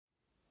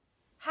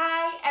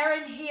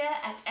Erin here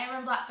at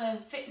Erin Blackburn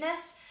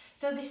Fitness.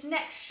 So this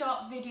next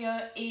short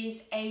video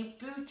is a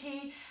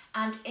booty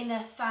and inner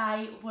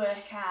thigh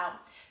workout.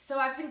 So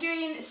I've been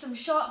doing some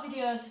short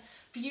videos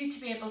for you to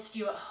be able to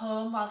do at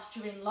home whilst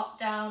you're in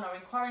lockdown or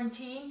in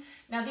quarantine.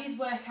 Now these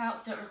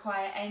workouts don't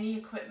require any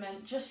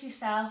equipment, just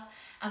yourself,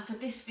 and for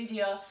this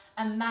video,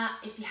 a mat.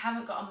 If you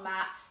haven't got a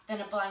mat,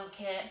 then a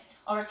blanket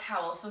or a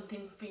towel,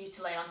 something for you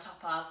to lay on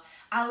top of.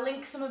 I'll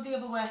link some of the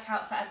other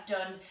workouts that I've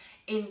done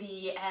in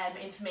the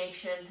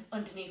information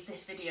underneath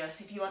this video.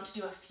 So if you want to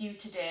do a few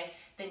today,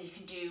 then you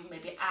can do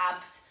maybe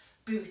abs,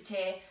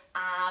 booty,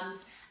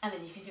 arms, and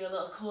then you can do a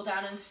little cool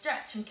down and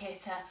stretch and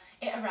cater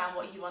it around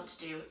what you want to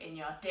do in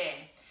your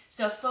day.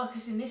 So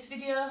focus in this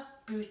video,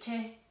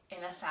 booty,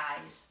 inner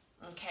thighs.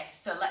 Okay,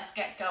 so let's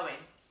get going.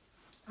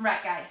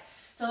 Right guys,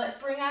 so let's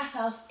bring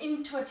ourselves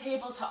into a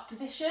tabletop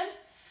position.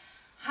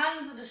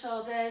 Hands under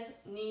shoulders,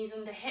 knees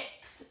under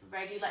hips.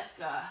 Ready, let's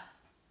go.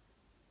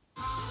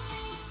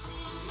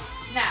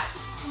 Now,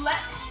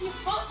 flex your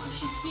foot,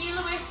 push your heel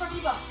away from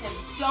your bottom.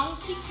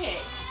 Donkey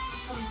kicks,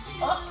 comes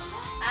up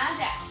and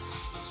down,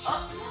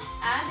 up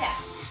and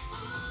down.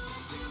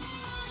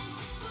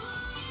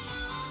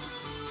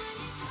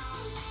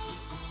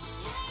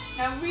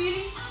 Now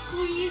really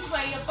squeeze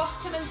where your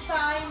bottom and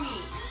thigh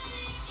meet,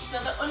 so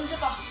the under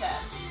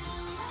bottom.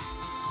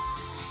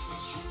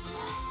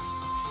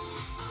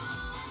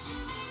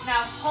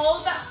 Now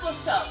hold that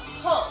foot up,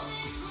 pulse,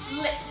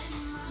 lift,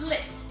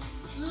 lift,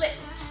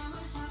 lift.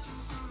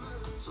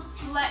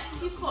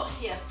 Flex your foot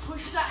here,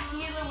 push that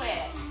heel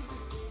away.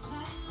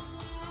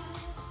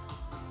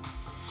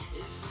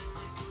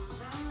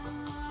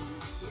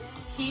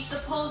 Keep the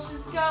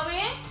pulses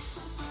going.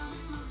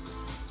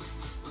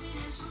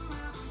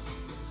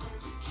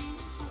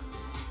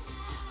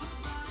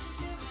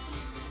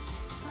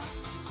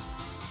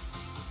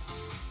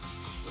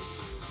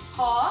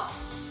 Four,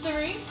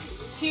 three,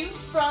 two,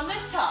 from the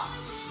top,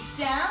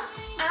 down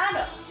and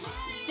up,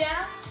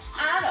 down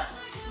and up.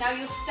 Now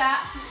you'll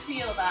start to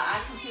feel that.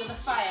 I can feel the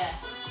fire.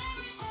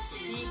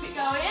 Keep it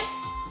going.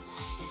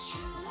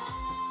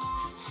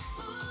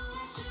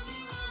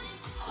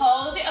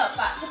 Hold it up,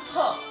 back to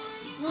pulse.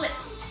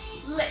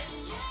 Lift,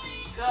 lift.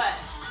 Good.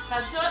 Now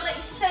don't let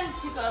your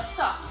centre go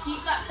soft.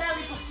 Keep that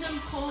belly button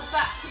pulled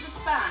back to the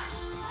spine.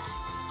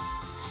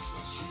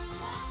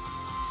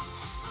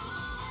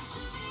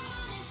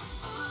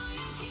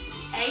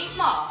 Eight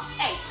more.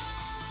 8.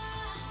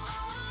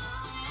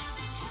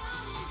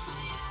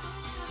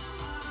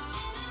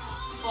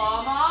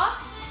 4 more.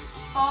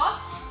 4,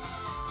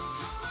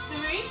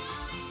 3,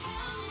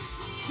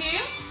 2.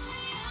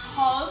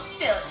 Hold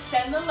still.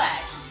 Extend the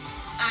leg.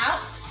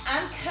 Out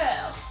and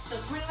curl. So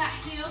bring that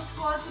heel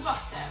towards the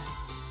bottom.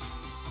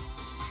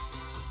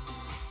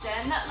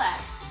 Extend that leg.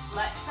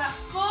 Flex that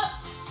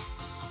foot.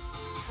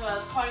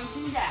 Toes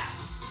pointing down.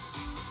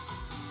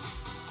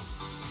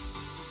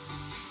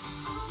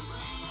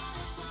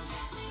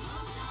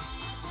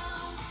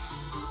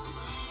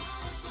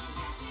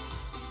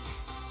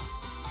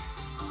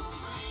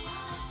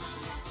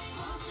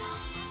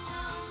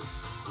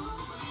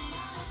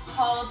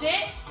 Hold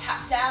it,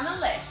 tap down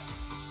and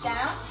lift,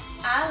 down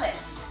and lift.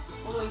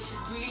 Oh, you should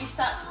really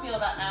start to feel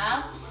that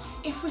now.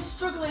 If we're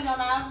struggling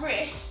on our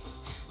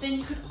wrists, then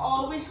you could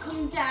always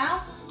come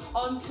down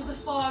onto the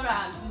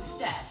forearms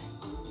instead.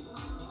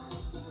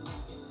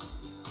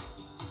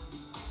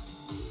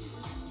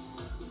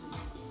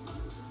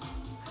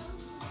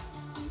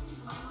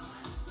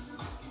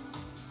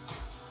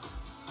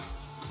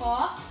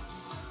 Four,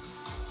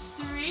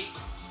 3,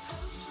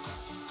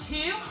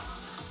 2,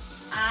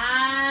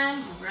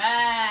 and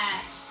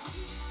rest.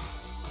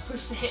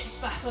 Push the hips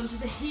back onto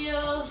the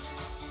heels.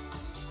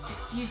 A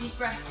few deep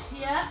breaths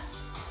here.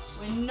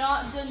 We're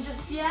not done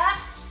just yet.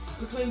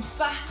 We're coming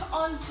back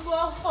onto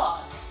all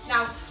fours.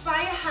 Now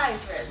fire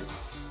hydrants.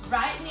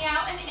 Right knee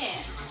out and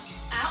in.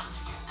 Out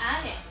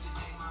and in.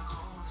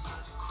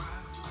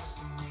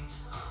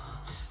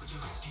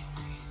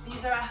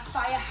 These are our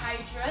fire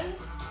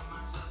hydrants.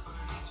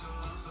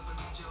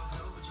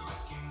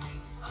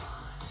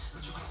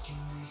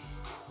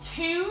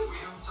 Twos,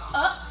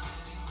 up,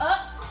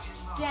 up,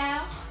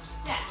 down,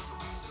 down.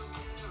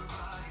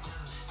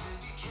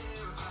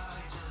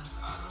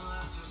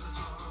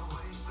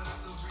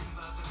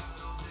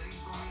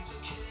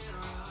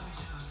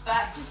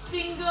 Back to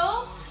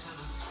singles,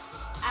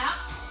 out,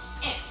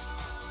 in.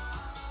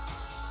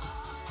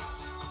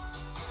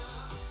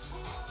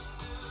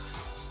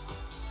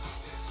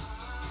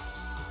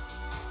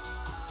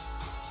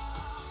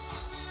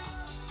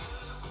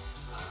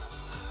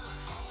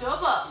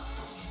 Doubles,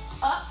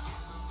 up,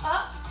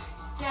 up,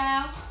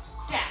 down,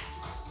 down.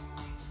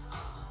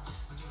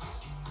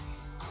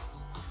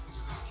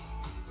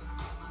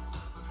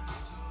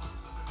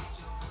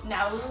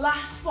 Now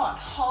last one,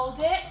 hold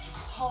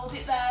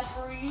it there,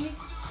 breathe.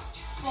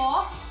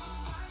 4,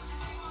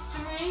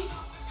 3,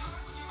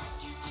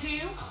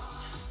 2,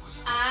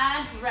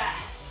 and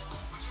rest.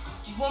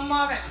 One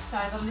more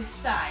exercise on this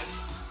side.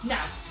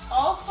 Now,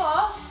 all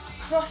fours,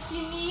 cross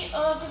your knee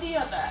over the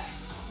other.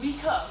 We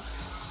come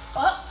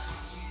up,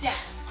 down,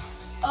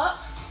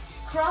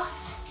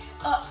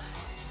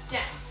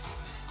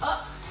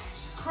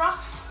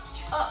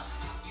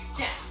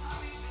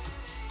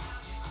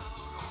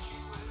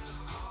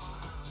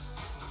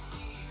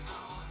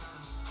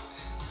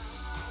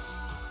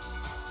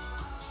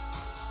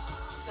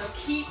 So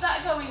keep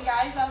that going,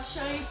 guys. I'll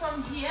show you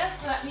from here.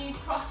 So that knees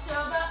crossed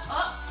over,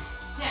 up,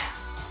 down,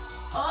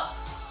 up,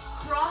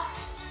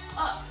 cross,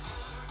 up,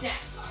 down,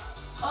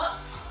 up,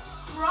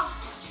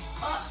 cross,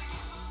 up,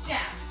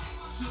 down.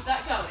 Keep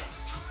that going.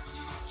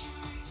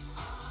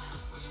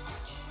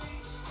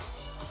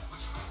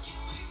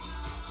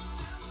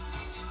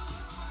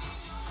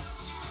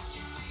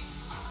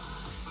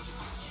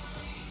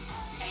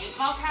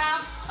 More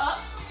counts, up,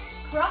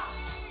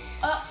 cross,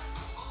 up,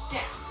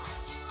 down.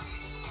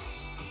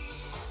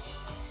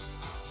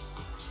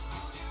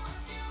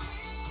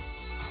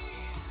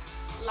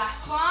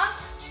 Last one,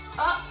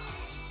 up,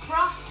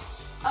 cross,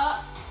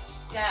 up,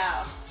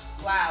 down.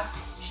 Wow,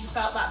 you should have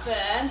felt that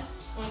burn.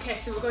 Okay,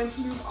 so we're going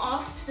to move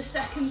on to the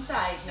second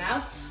side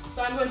now.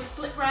 So I'm going to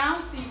flip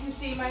round so you can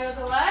see my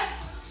other leg.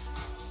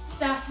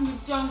 Starting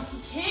with donkey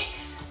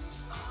kicks,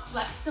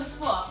 flex the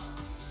foot,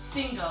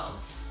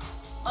 singles,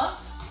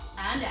 up,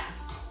 and down.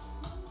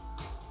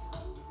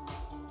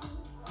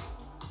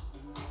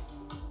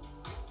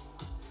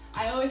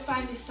 I always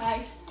find this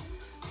side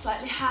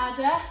slightly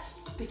harder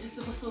because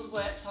the muscles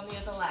worked on the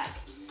other leg.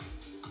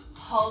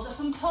 Hold up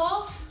and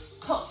pulse,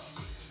 pulse,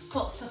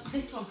 pulse. So for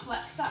this one,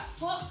 flex that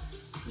foot,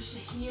 push the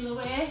heel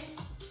away.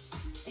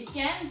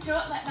 Again,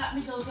 don't let that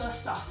middle go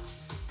soft.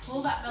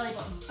 Pull that belly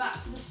button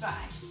back to the spine.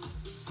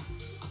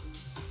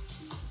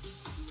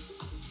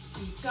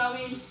 Keep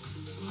going.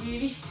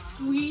 Really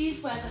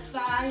squeeze where the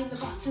thigh and the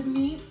bottom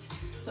meet,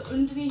 so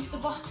underneath the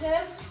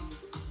bottom.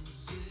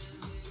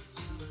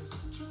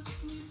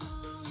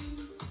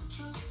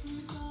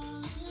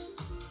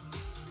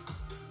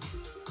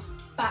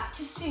 Back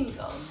to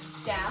singles,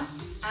 down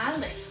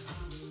and lift.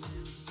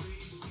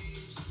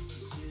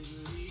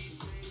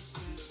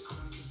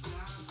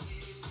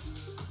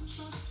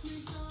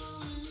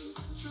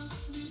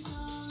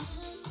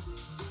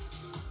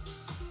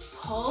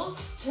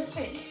 Pulse to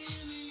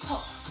finish,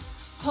 pulse.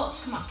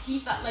 Pulse, come on,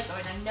 keep that leg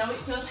going. I know it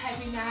feels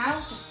heavy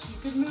now, just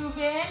keep it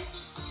moving.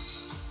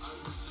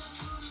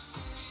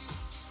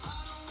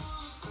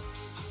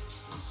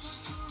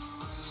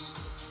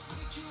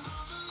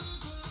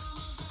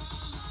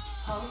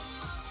 Pulse,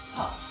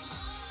 pulse.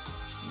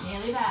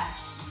 Nearly there.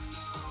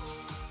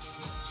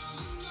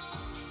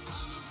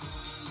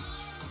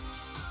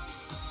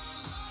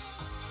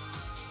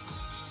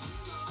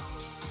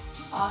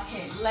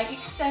 Okay, leg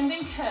extend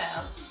and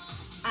curl,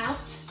 out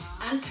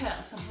and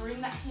curl, so bring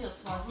that heel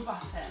towards the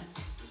bottom.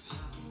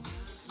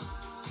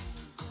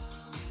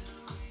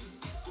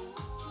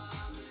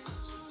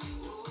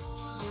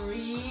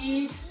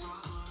 Breathe.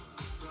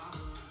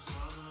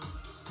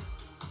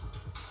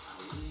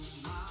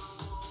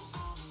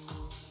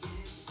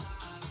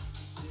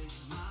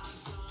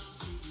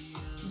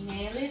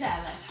 Nearly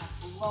there, let's have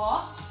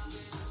 4,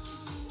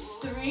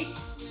 3,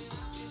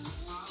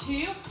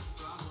 2,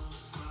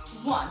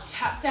 1.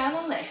 Tap down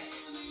and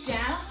lift,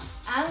 down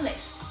and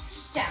lift.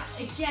 Down.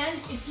 Again,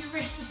 if your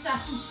wrists are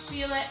starting to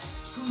feel it,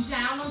 come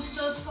down onto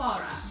those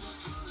forearms.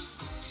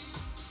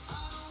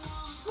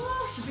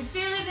 Woo, should be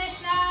feeling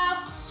this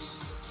now.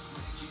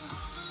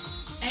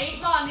 8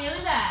 more,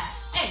 nearly there.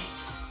 8.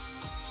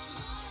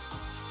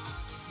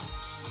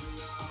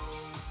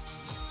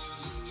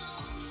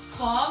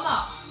 4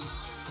 more.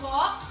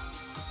 4,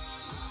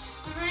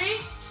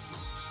 3,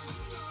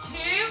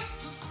 2,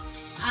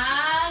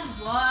 and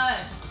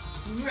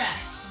 1.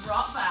 Rest,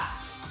 rock back.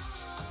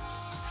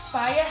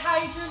 Fire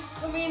hydrants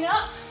coming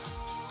up,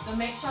 so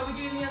make sure we're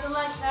doing the other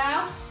leg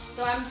now.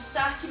 So I'm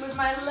starting with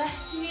my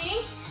left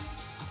knee.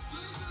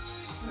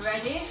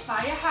 Ready?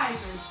 Fire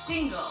hydrants,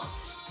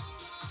 singles,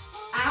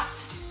 out,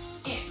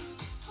 in.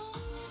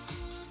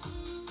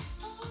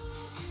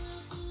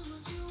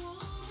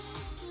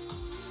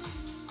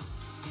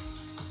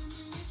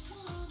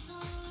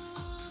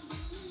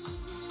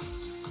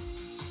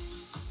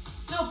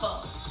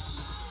 Doubles,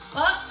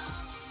 up,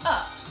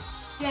 up,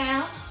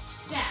 down,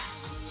 down.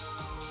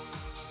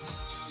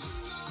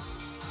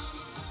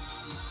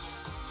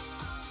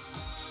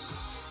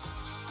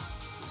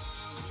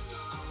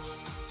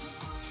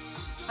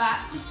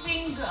 Back to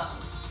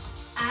singles,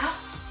 out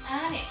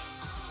and in.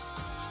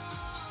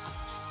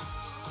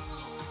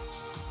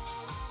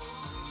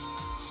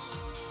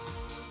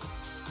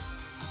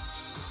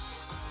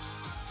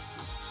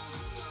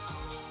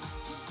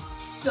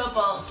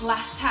 Doubles,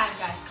 last time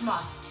guys, come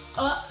on.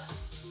 Up,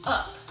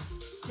 up,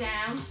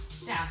 down,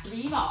 down.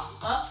 3 more,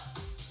 up,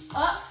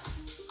 up.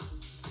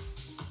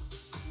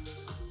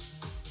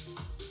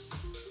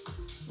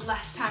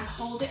 Last time,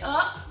 hold it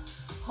up,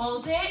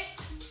 hold it,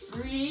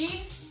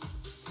 breathe.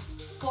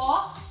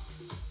 4,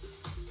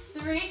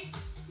 3,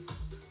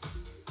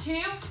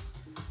 2,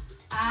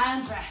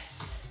 and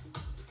rest.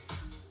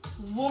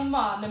 1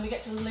 more, and then we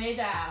get to lay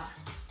down.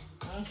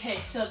 Okay,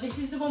 so this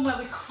is the one where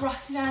we're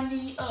crossing our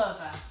knee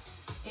over.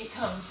 It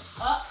comes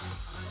up,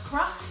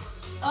 cross,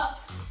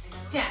 up,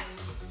 down.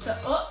 So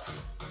up,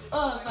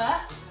 over,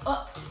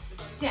 up,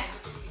 down.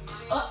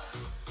 Up,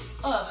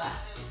 over,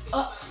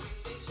 up,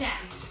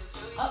 down.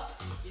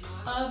 Up,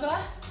 over,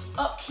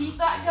 up. Keep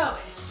that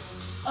going.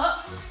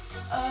 Up,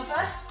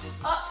 over,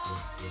 up,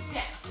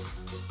 down,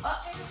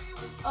 up,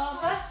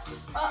 over,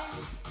 up,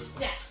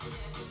 down,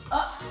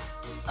 up,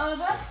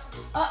 over,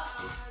 up,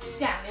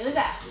 down, nearly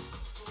there.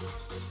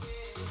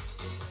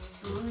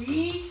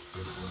 Breathe.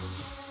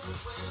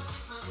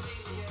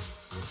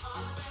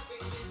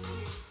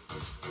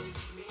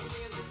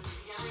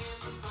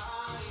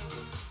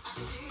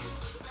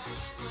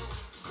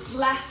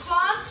 Last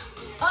one,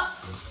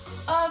 up,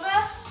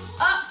 over,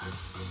 up,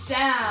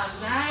 down.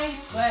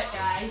 Nice work,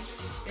 guys.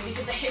 Really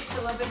give the hips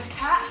a little bit of a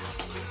tap.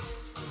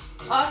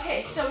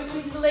 Okay, so we're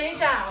going to lay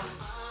down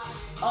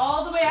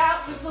all the way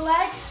out with the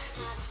legs.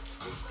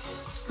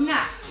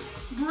 Now,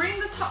 bring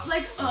the top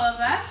leg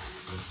over.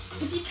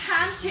 If you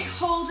can, take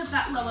hold of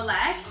that lower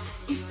leg.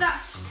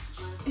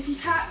 If you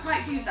can't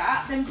quite do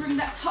that, then bring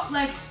that top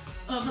leg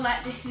over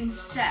like this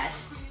instead.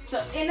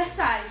 So inner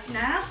thighs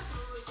now.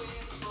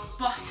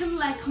 Bottom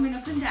leg coming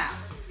up and down.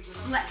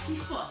 Flex your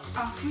foot,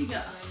 off we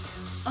go.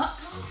 Up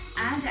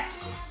and down,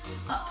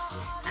 up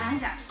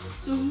and down.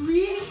 So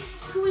really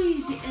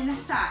squeeze your inner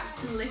thigh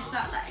to lift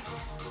that leg.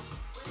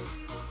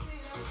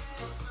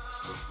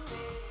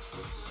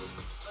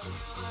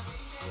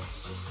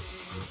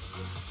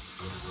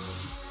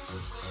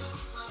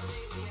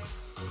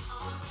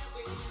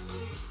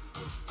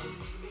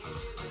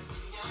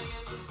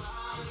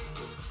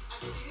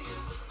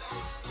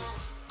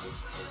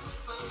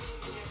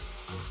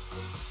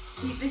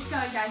 Keep this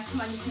going, guys.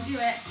 Come on, you can do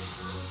it.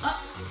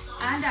 Up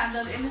and down.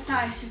 Those inner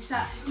thighs should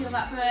start to feel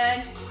that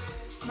burn.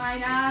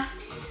 Mine are.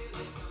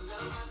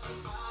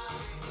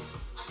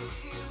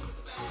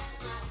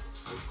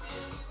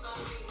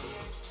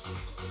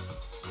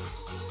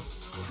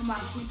 Come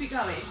on, keep it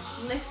going.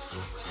 Lift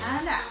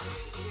and out.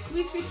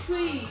 Squeeze, squeeze,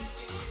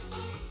 squeeze.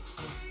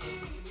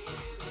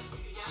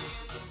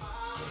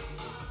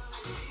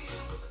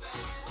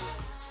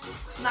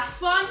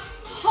 Last one.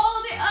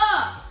 Hold it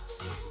up.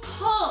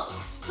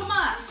 Pulse. Come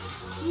on.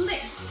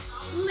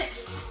 Lift,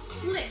 lift,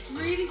 lift.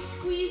 Really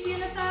squeeze the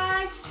inner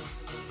thigh.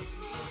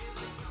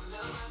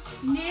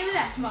 Nearly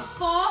there. Come on.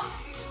 4,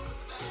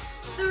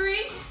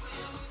 3,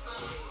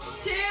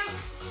 2,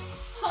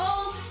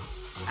 hold,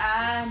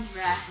 and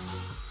rest.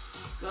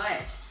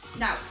 Good.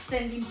 Now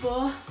extending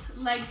both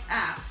legs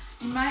out.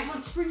 You might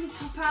want to bring your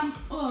top arm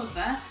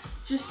over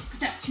just to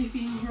protect you if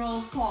you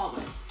roll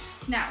forwards.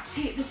 Now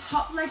take the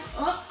top leg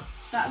up.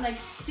 That leg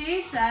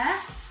stays there.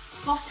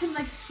 Bottom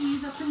leg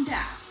squeeze up and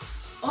down.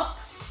 Up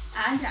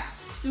and down.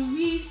 So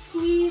really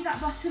squeeze that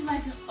bottom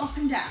leg up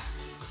and down.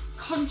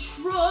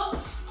 Control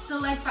the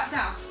leg back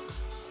down.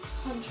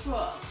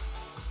 Control.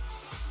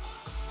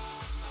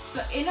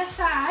 So inner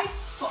thigh,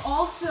 but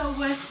also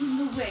working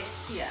the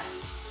waist here.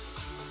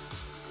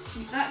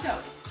 Keep that going.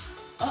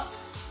 Up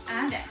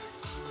and down.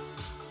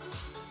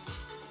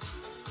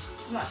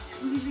 Come on,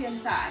 squeeze the inner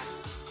thigh.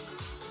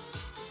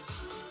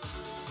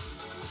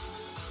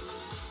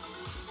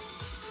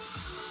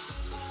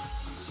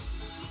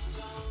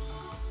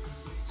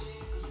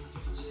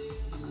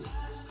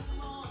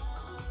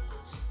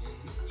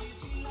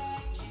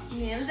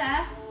 Nearly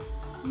there.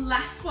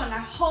 Last one. Now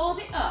hold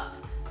it up.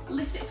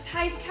 Lift it up as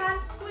high as you can.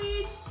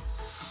 Squeeze.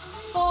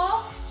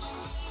 4,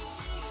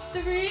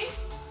 3,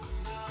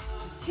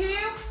 2,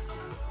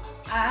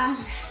 and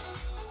rest.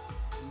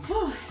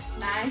 Whew,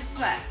 nice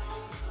work.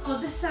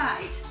 Other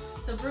side.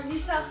 So bring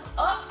yourself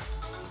up.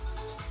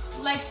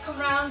 Legs come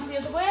round the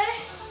other way.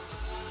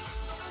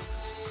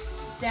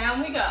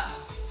 Down we go.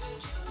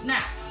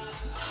 Now,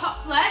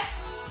 top leg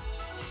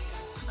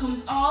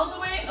comes all the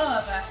way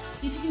over.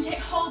 See if you can take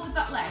hold of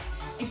that leg.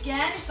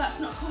 Again, if that's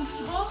not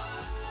comfortable,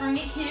 bring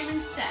it here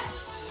instead.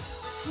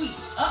 Squeeze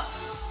up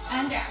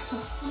and down. So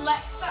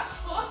flex that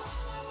foot.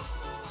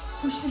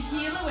 Push the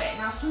heel away.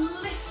 Now to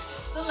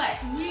lift the leg.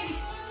 Really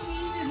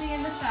squeezing the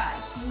inner thigh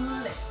to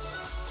lift.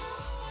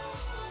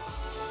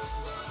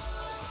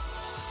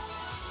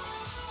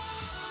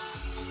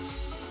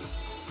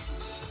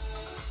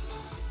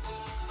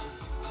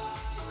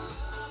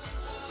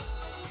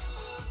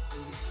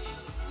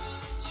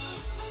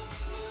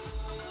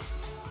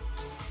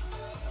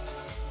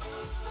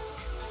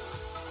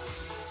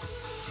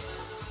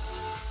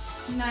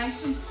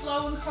 Nice and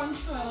slow and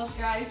controlled,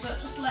 guys.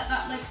 Don't just let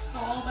that leg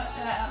fall back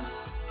down.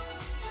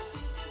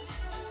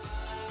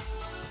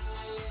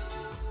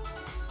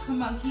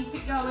 Come on, keep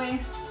it going.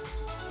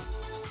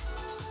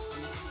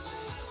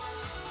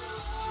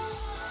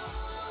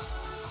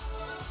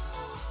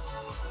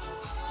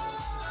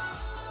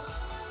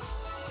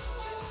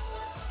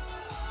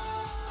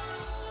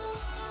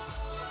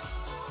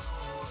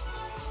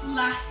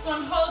 Last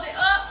one, hold it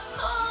up.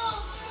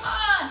 Pulse,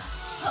 on,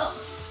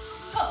 pulse,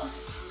 pulse.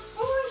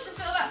 Ooh, you should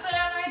feel that burn,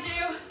 I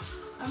do.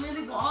 I'm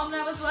really warm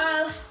now as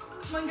well.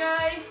 Come on,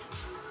 guys.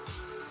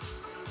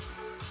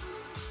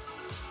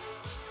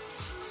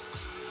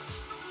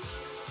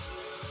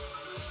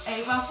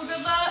 Aim off for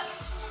good luck.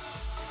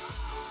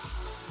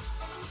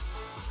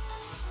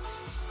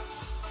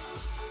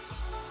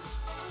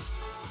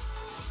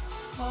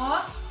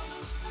 Four,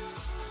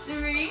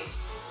 3,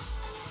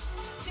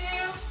 2,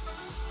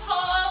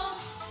 hold,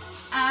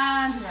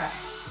 and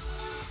rest.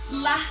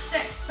 Last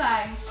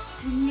exercise,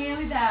 we're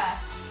nearly there.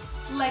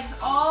 Legs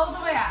all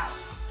the way out.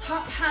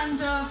 Top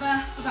hand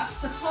over for that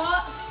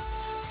support.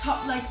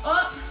 Top leg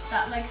up,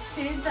 that leg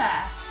stays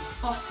there.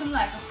 Bottom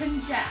leg up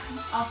and down.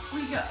 Off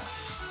we go.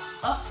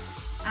 Up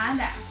and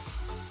down.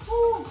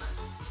 Woo.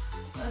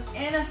 Those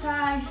inner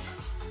thighs.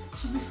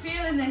 Should be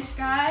feeling this,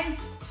 guys.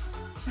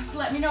 You have to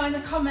let me know in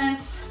the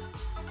comments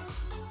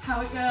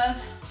how it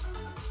goes.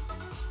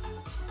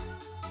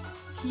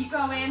 Keep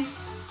going.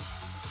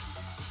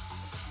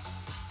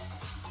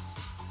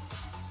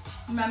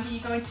 Remember,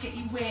 you're going to get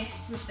your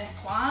waist with this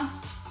one.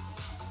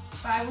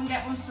 Buy one,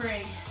 get one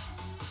free.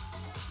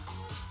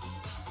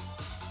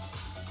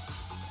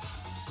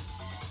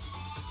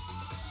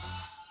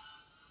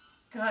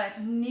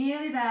 Good,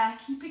 nearly there.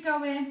 Keep it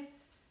going.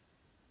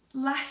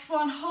 Last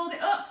one, hold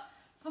it up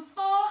for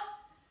 4,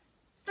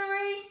 3,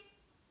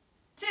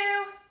 2,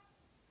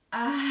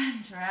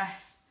 and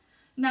rest.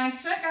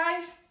 Nice work,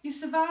 guys. You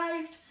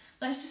survived.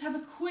 Let's just have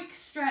a quick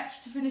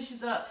stretch to finish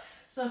us up.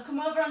 So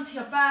come over onto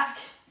your back.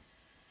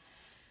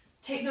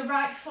 Take the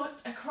right foot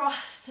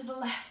across to the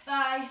left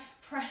thigh.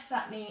 Press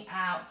that knee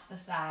out to the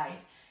side.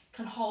 You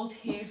can hold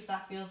here if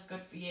that feels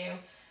good for you.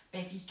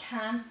 But if you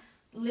can,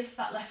 lift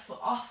that left foot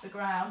off the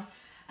ground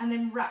and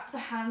then wrap the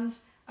hands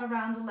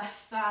around the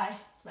left thigh.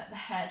 Let the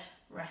head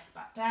rest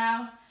back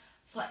down.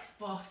 Flex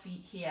both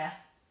feet here.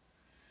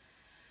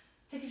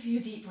 Take a few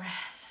deep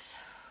breaths.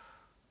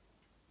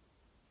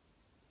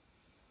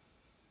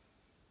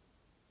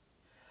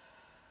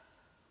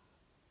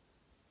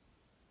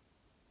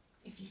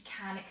 If you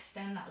can,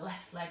 extend that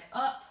left leg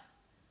up.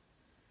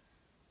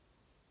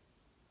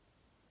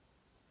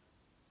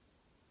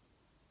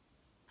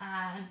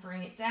 And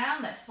bring it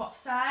down. Let's swap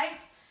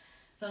sides.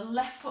 So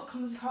left foot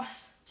comes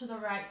across to the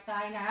right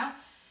thigh now.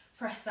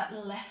 Press that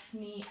left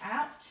knee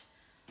out.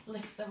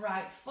 Lift the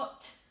right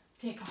foot.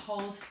 Take a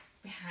hold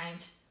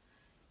behind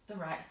the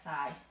right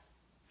thigh.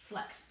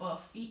 Flex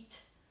both feet.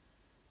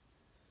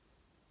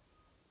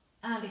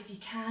 And if you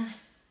can,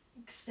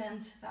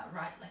 extend that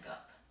right leg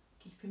up,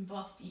 keeping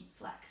both feet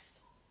flexed.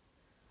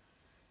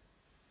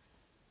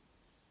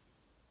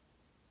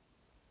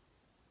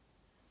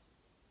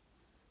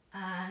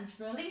 And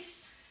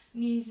release,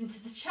 knees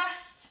into the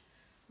chest,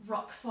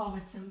 rock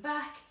forwards and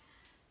back,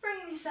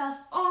 bring yourself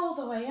all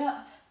the way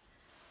up.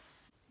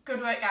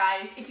 Good work,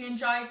 guys. If you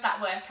enjoyed that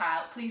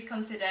workout, please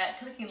consider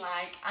clicking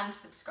like and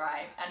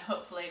subscribe, and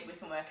hopefully we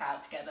can work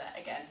out together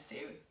again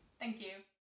soon. Thank you.